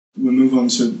we'll move on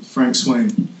to Frank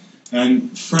Swain.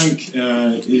 And Frank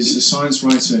is a science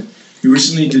writer who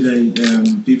recently did a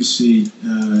BBC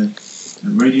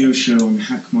radio show on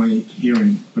Hack My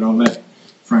Hearing, but I'll let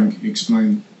Frank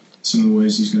explain some of the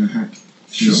ways he's going to hack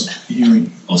his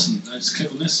hearing. Awesome. Just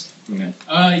click on this.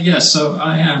 Yeah, so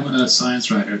I am a science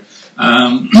writer.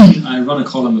 I run a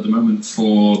column at the moment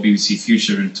for BBC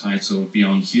Future entitled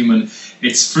Beyond Human.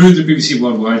 It's through the BBC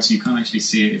Worldwide, so you can't actually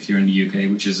see it if you're in the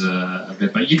UK, which is a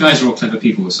bit... But you guys are all clever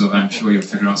people, so I'm sure you'll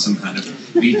figure out some kind of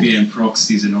VPN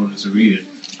proxies in order to read it.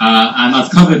 And I've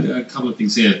covered a couple of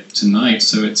things here tonight,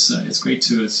 so it's great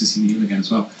to see Neil again as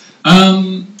well.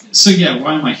 So yeah,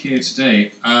 why am I here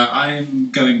today? I'm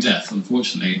going deaf,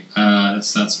 unfortunately.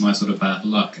 That's my sort of bad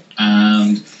luck.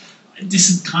 And this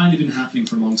has kind of been happening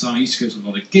for a long time. I used to go to a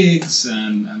lot of gigs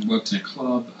and worked in a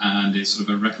club, and it sort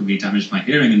of irreparably damaged my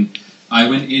hearing. And I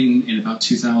went in about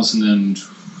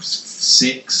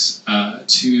 2006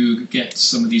 to get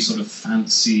some of these sort of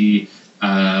fancy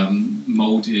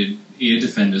molded ear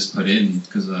defenders put in,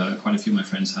 because quite a few of my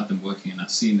friends had them working in that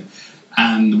scene.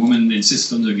 And the woman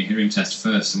insisted on doing a hearing test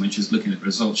first, and when she was looking at the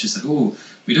results, she said, "Oh,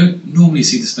 we don't normally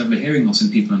see this level of hearing loss in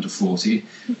people under 40,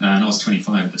 and I was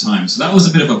 25 at the time, so that was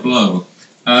a bit of a blow.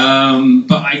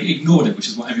 But I ignored it, which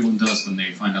is what everyone does when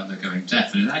they find out they're going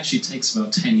deaf, and it actually takes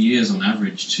about 10 years on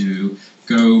average to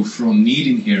go from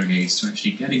needing hearing aids to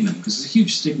actually getting them, because there's a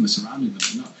huge stigma surrounding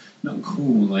them. They're not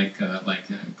cool like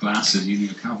glasses,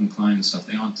 Calvin Klein and stuff.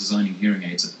 They aren't designing hearing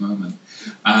aids at the moment.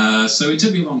 So it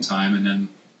took me a long time, and then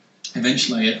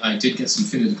eventually I did get some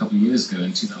fitted a couple of years ago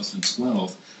in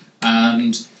 2012,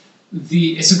 and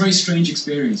it's a very strange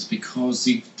experience, because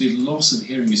the loss of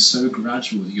hearing is so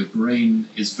gradual that your brain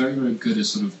is very, very good at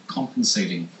sort of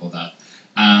compensating for that,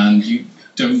 and you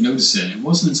don't notice it. It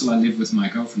wasn't until I lived with my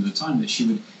girlfriend at the time that she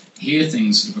would hear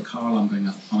things, sort of a car alarm going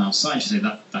on outside. She'd say,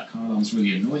 that car alarm's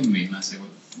really annoying me, and I'd say,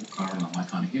 well, what car alarm? I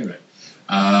can't hear it.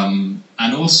 And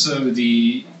also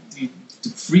the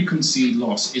frequency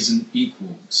loss isn't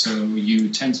equal, so you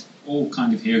tend to, all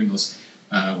kind of hearing loss,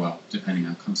 well, depending,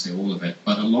 I can't say all of it,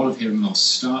 but a lot of hearing loss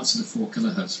starts at the 4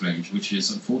 kilohertz range, which is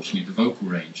unfortunately the vocal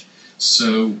range.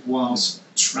 So whilst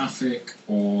traffic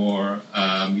or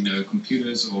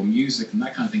computers or music and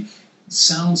that kind of thing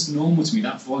sounds normal to me,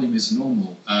 that volume is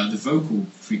normal, the vocal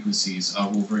frequencies are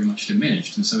all very much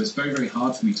diminished, and so it's very, very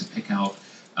hard for me to pick out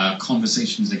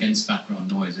conversations against background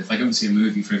noise. If I go and see a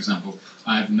movie, for example,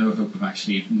 I have no hope of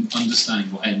actually understanding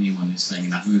what anyone is saying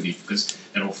in that movie, because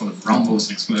they're all full of rumbles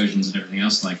and explosions and everything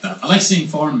else like that. I like seeing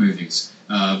foreign movies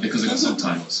because I've got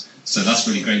subtitles, so that's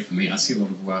really great for me. I watch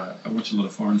a lot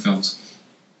of foreign films.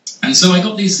 And so I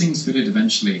got these things fitted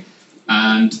eventually,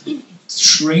 and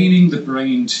training the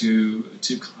brain to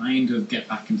kind of get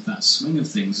back into that swing of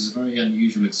things is a very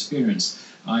unusual experience.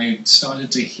 I started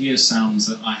to hear sounds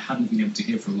that I hadn't been able to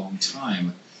hear for a long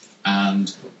time,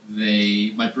 and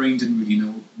my brain didn't really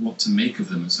know what to make of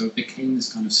them, and so it became this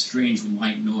kind of strange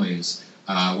white noise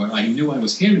where I knew I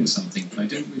was hearing something, but I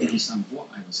didn't really understand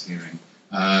what I was hearing.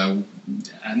 And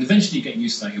eventually you get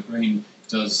used to that, your brain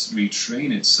does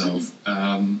retrain itself.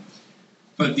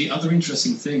 But the other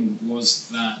interesting thing was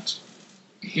that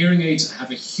hearing aids have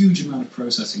a huge amount of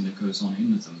processing that goes on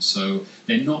in them, so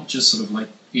they're not just sort of like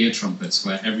ear trumpets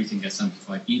where everything gets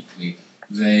amplified equally.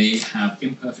 They have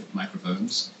imperfect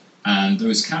microphones, and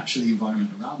those capture the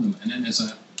environment around them, and then there's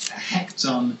a heck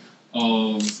ton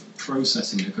of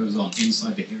processing that goes on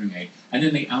inside the hearing aid, and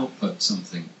then they output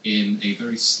something in a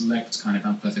very select kind of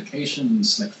amplification,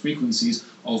 select frequencies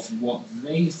of what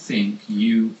they think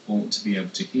you ought to be able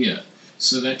to hear.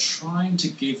 So they're trying to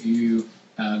give you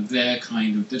they're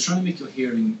trying to make your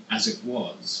hearing as it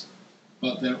was,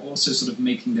 but they're also sort of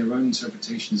making their own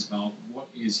interpretations about what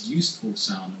is useful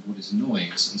sound and what is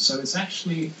noise. And so it's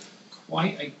actually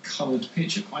quite a coloured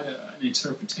picture, quite an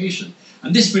interpretation.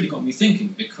 And this really got me thinking,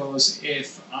 because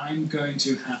if I'm going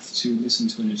to have to listen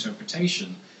to an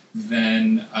interpretation,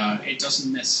 then it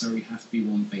doesn't necessarily have to be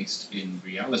one based in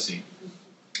reality.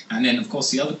 And then, of course,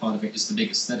 the other part of it is the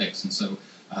big aesthetics. And so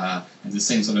the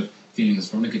same sort of feeling as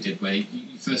Veronica did, where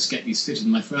you first get these fitted,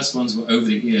 and my first ones were over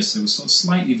the ear, so they were sort of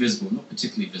slightly visible, not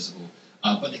particularly visible,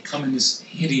 but they come in this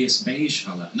hideous beige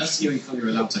colour, and that's the only colour you're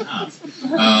allowed to have.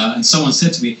 And someone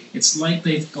said to me, it's like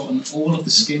they've gotten all of the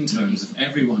skin tones of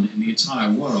everyone in the entire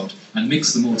world and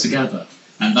mixed them all together,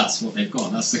 and that's what they've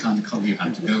got. That's the kind of colour you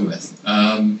have to go with.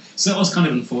 So that was kind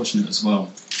of unfortunate as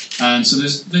well. And so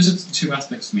those are the two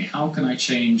aspects for me. How can I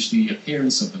change the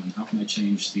appearance of them, and how can I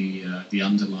change the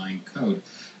underlying code?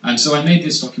 And so I made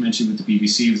this documentary with the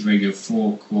BBC, with Radio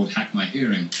 4, called Hack My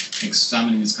Hearing,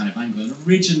 examining this kind of angle. And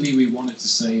originally we wanted to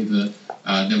say that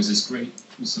there was this great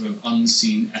sort of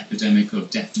unseen epidemic of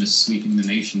deafness sweeping the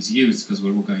nation's youth because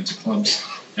we're all going to clubs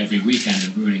every weekend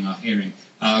and ruining our hearing.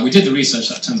 We did the research,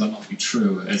 that turns out not to be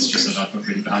true. It's just that I've got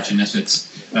really bad genetics,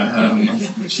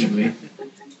 unfortunately.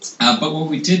 But what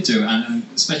we did do, and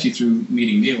especially through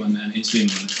meeting Neil and interviewing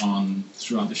him on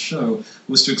throughout the show,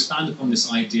 was to expand upon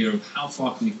this idea of how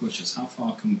far can we push us, how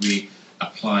far can we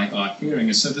apply our hearing.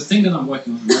 And so the thing that I'm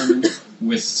working on at the moment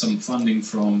with some funding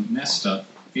from Nesta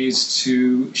is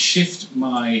to shift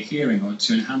my hearing, or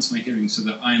to enhance my hearing so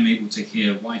that I am able to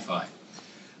hear Wi-Fi.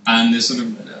 And there's sort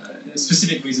of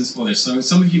specific reasons for this. So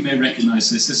some of you may recognize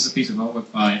this. This is a piece of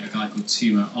artwork by a guy called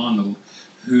Timo Arnold,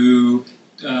 who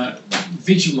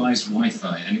visualized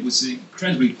Wi-Fi, and it was an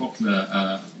incredibly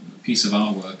popular piece of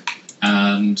artwork.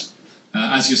 And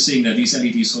as you're seeing there, these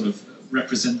LEDs sort of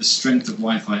represent the strength of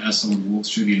Wi-Fi as someone walks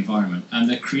through the environment. And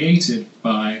they're created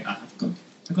by, I've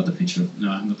got the picture? No,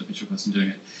 I haven't got the picture of the person doing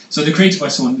it. So they're created by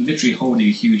someone literally holding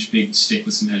a huge big stick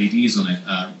with some LEDs on it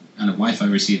and a Wi-Fi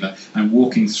receiver and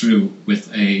walking through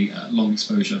with a long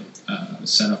exposure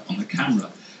setup on the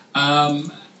camera.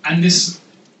 And this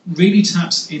really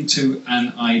taps into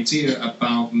an idea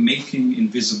about making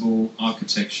invisible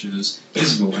architectures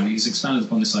visible. And he's expanded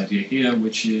upon this idea here,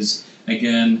 which is,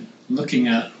 again, looking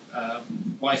at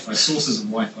Wi-Fi, sources of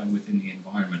Wi-Fi within the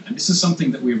environment. And this is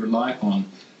something that we rely upon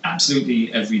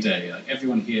absolutely every day. Like,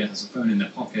 everyone here has a phone in their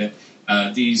pocket.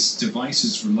 These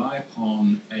devices rely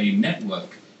upon a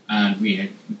network, and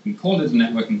we can call it a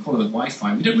network and call it a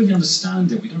Wi-Fi. We don't really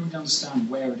understand it. We don't really understand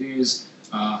where it is,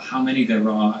 how many there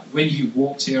are. When you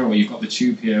walked here, or you've got the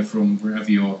tube here from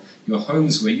wherever your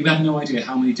homes were, you have no idea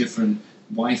how many different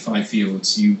Wi-Fi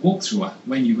fields you walk through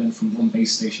when you went from one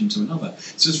base station to another.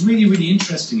 So it's really, really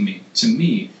interesting to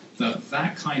me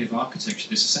that kind of architecture,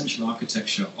 this essential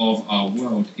architecture of our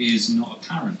world, is not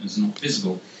apparent, is not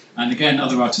visible. And again,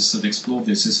 other artists have explored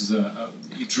this. This is a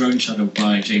drone shadow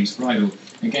by James Bridle.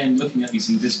 Again, looking at these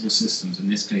invisible systems, in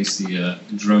this case the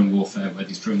drone warfare, where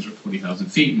these drones are at 40,000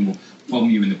 feet and will bomb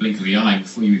you in the blink of the eye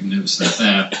before you even notice they're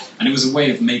there. And it was a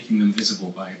way of making them visible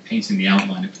by painting the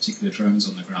outline of particular drones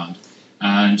on the ground.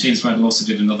 And James Bridle also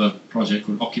did another project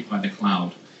called Occupy the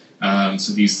Cloud.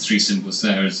 So these three symbols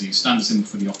there is the standard symbol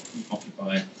for the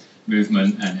Occupy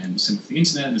movement, and then symbol for the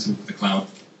internet, and the symbol for the cloud.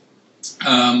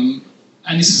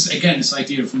 And this is, again, this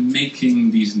idea of making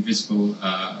these invisible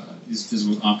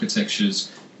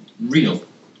architectures real.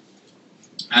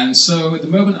 And so at the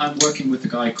moment I'm working with a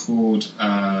guy called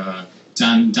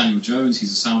Daniel Jones.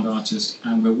 He's a sound artist,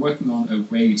 and we're working on a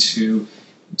way to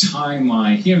tie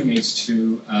my hearing aids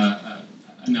to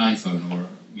an iPhone or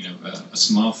a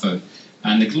smartphone.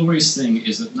 And the glorious thing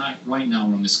is that right now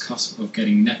we're on this cusp of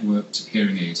getting networked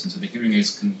hearing aids, and so the hearing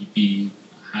aids can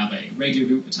have a radio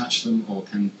loop attached to them, or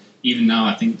can, even now,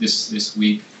 I think this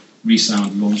week,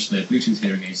 Resound launched their Bluetooth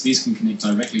hearing aids. These can connect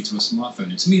directly to a smartphone,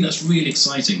 and to me that's really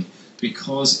exciting,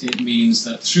 because it means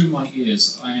that through my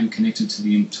ears I am connected to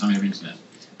the entire internet.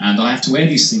 And I have to wear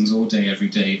these things all day, every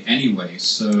day anyway,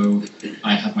 so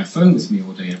I have my phone with me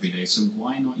all day, every day, so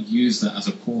why not use that as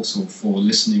a portal for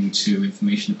listening to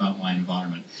information about my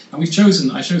environment? And I chose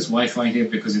Wi-Fi here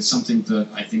because it's something that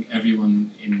I think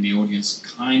everyone in the audience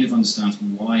kind of understands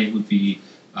why it would be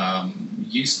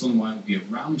useful and why it would be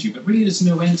around you, but really there's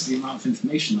no end to the amount of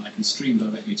information that I can stream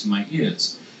directly to my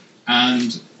ears.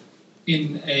 And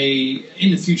in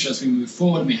the future, as we move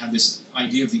forward and we have this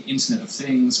idea of the Internet of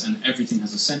Things and everything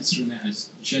has a sensor in it and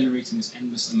it's generating this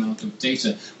endless amount of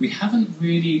data, we haven't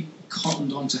really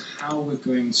cottoned on to how we're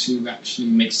going to actually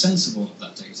make sense of all of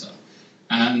that data.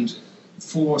 And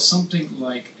for something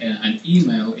like an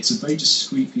email, it's a very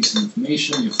discrete piece of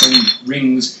information. Your phone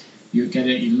rings, you get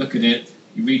it, you look at it,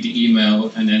 you read the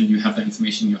email, and then you have that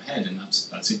information in your head, and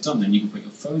that's it done. Then you can put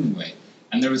your phone away.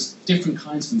 And there is different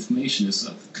kinds of information.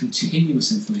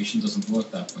 Continuous information doesn't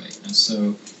work that way. And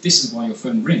so this is why your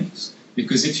phone rings.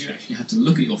 Because if you actually had to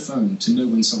look at your phone to know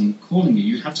when someone's calling you,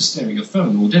 you'd have to stare at your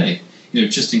phone all day,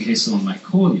 just in case someone might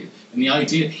call you. And the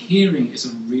idea of hearing is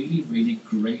a really, really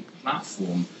great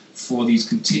platform for these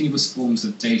continuous forms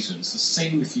of data. It's the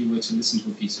same if you were to listen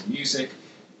to a piece of music.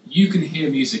 You can hear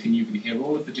music and you can hear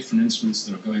all of the different instruments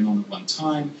that are going on at one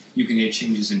time. You can hear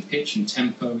changes in pitch and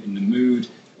tempo, in the mood,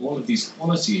 all of these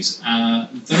qualities.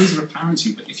 Those are apparent to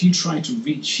you, but if you try to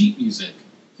read sheet music,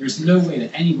 there's no way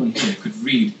that anyone here could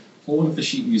read all of the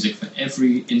sheet music for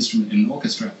every instrument in an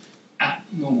orchestra at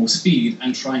normal speed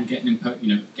and try and get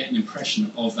an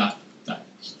impression of that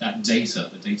data,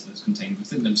 the data that's contained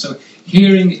within them. So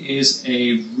hearing is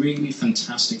a really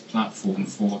fantastic platform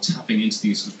for tapping into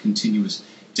these sort of continuous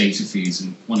data feeds,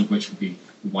 and one of which would be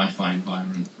the Wi-Fi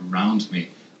environment around me.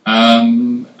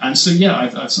 And so, yeah,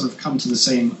 I've sort of come to the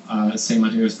same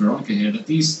idea as Veronica here, that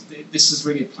this is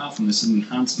really a platform, this is an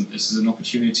enhancement, this is an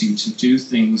opportunity to do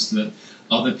things that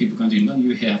other people can do. None of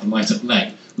you here have a light-up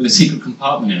leg with a secret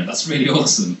compartment in it. That's really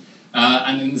awesome.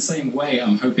 And in the same way,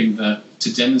 I'm hoping that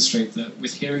to demonstrate that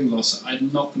with hearing loss,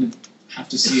 I'm not going to have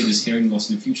to see it as hearing loss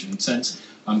in the future. In a sense,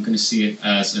 I'm going to see it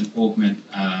as an augment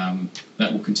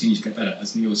that will continue to get better.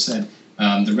 As Neil said,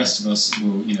 the rest of us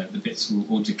will, the bits will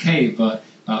all decay, but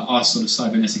our sort of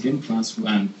cybernetic implants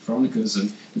and Veronica's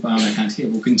and the bionic hand here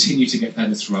will continue to get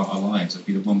better throughout our lives. It'll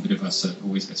be the one bit of us that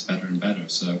always gets better and better.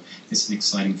 So it's an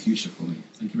exciting future for me.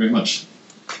 Thank you very much.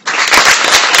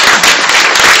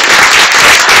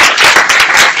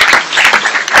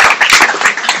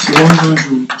 So one guys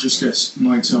will just get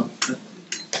mic'd up.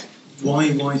 Why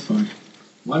Wi-Fi?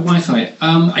 Why Wi-Fi?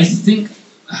 I think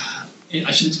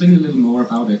I should explain a little more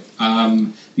about it.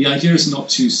 The idea is not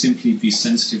to simply be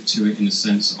sensitive to it in the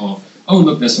sense of, oh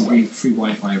look, there's some free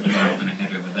Wi-Fi over there, I'm going to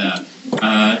head over there.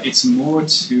 It's more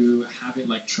to have it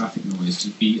like traffic noise, to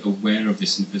be aware of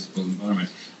this invisible environment.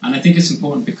 And I think it's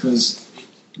important because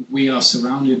we are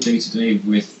surrounded day to day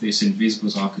with this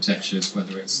invisible architectures,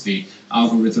 whether it's the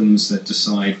algorithms that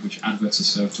decide which adverts are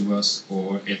served to us,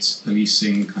 or it's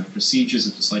policing kind of procedures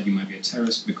that decide you might be a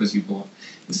terrorist because you bought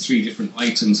the 3 different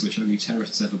items which only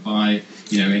terrorists ever buy,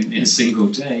 in a single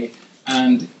day.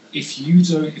 And if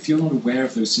you're not aware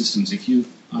of those systems, if you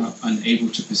are unable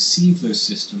to perceive those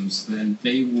systems, then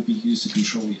they will be used to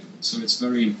control you. So it's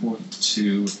very important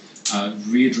to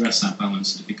readdress that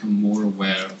balance, to become more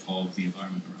aware of the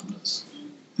environment around us.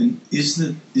 And is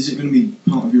it going to be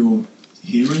part of your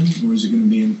hearing, or is it going to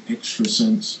be an extra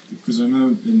sense? Because I know,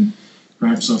 and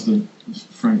perhaps after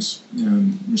Frank's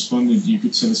responded, you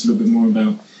could tell us a little bit more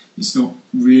about, it's not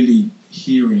really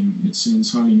hearing, it's an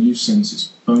entirely new sense, it's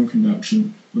bone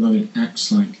conduction, although it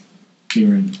acts like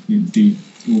hearing, the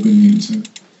organ in turn.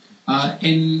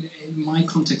 In my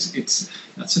context,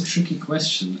 that's a tricky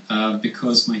question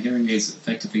because my hearing aids,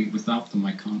 effectively, without them,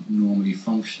 I can't normally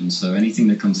function. So anything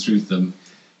that comes through them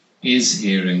is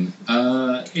hearing.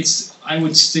 I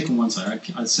would stick on one side.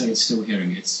 I'd say it's still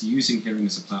hearing. It's using hearing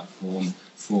as a platform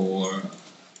for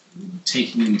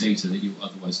taking in data that you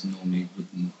otherwise normally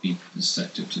wouldn't be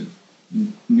perceptive to.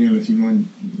 Neil, if you mind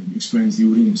explaining to the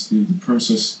audience the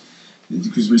process,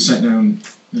 because we sat down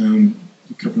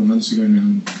a couple of months ago now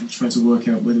and tried to work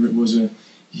out whether it was a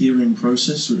hearing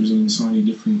process or it was an entirely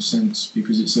different sense,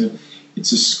 because it's a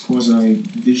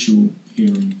quasi-visual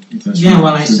hearing. If that's yeah,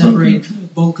 well, I separate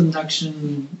bone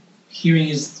conduction. Hearing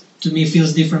is, to me,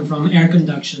 feels different from air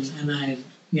conduction,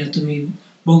 and to me,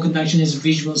 bone conduction is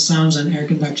visual sounds and air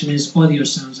conduction is audio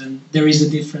sounds, and there is a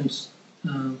difference.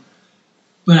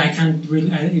 But I can't really.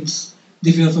 It's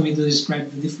difficult for me to describe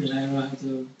the difference. I don't know how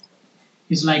to.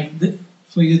 It's like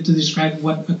for you to describe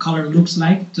what a color looks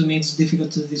like. To me, it's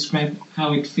difficult to describe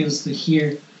how it feels to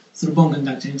hear through bone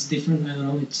conduction. It's different. I don't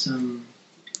know. It's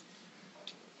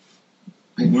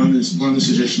one of the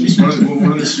suggestions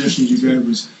you gave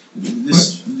was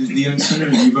the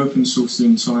antenna. You've open sourced the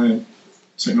entire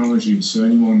technology, so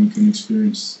anyone can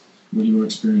experience what you're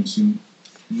experiencing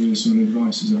with some of the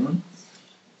devices. Is that right?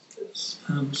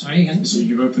 Sorry again? So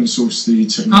you've open sourced the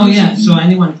technology. Oh yeah, so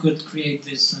anyone could create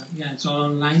this. It's all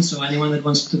online, so anyone that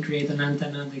wants to create an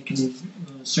antenna, they can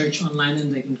search online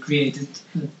and they can create it.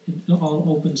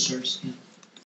 All open source. Yeah.